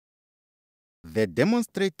The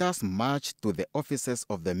demonstrators marched to the offices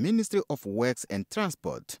of the Ministry of Works and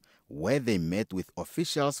Transport, where they met with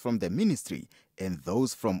officials from the ministry and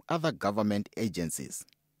those from other government agencies.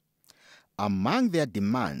 Among their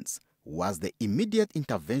demands was the immediate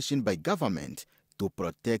intervention by government to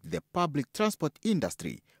protect the public transport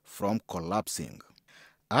industry from collapsing.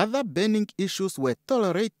 Other burning issues were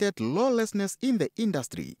tolerated lawlessness in the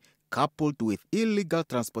industry, coupled with illegal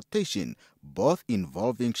transportation, both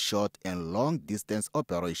involving short and long-distance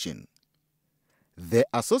operation. The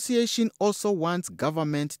association also wants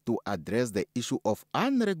government to address the issue of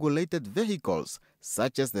unregulated vehicles,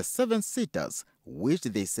 such as the 7-seaters, which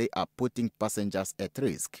they say are putting passengers at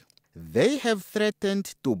risk. They have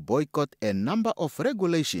threatened to boycott a number of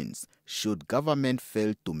regulations should government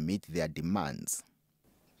fail to meet their demands.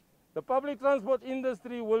 The public transport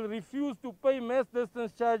industry will refuse to pay mass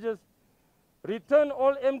distance charges, return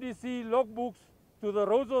all MDC logbooks to the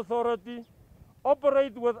Roads Authority,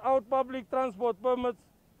 operate without public transport permits,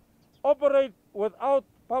 operate without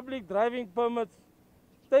public driving permits,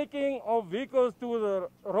 taking of vehicles to the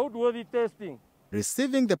roadworthy testing.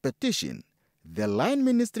 Receiving the petition, the Line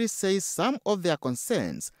Ministry says some of their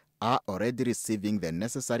concerns are already receiving the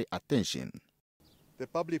necessary attention. The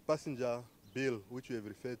public passenger bill, which we have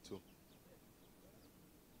referred to,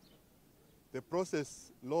 the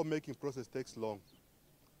lawmaking process takes long.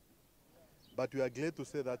 But we are glad to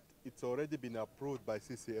say that it's already been approved by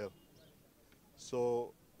CCL.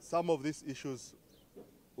 So some of these issues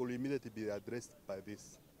will immediately be addressed by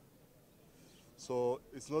this. So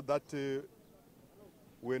it's not that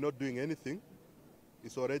we're not doing anything,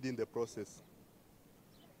 it's already in the process.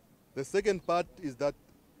 The second part is that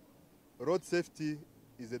road safety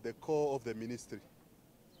is at the core of the ministry.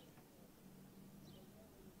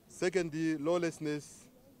 Secondly, lawlessness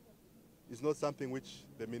is not something which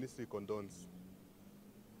the ministry condones.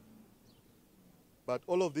 But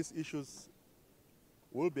all of these issues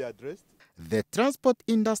will be addressed. The transport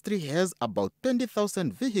industry has about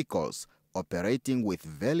 20,000 vehicles operating with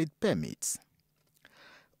valid permits.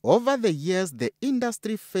 Over the years, the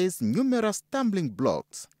industry faced numerous stumbling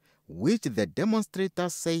blocks, which the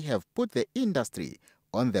demonstrators say have put the industry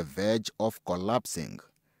on the verge of collapsing.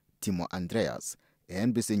 Timo Andreas,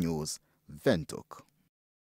 NBC News, Windhoek.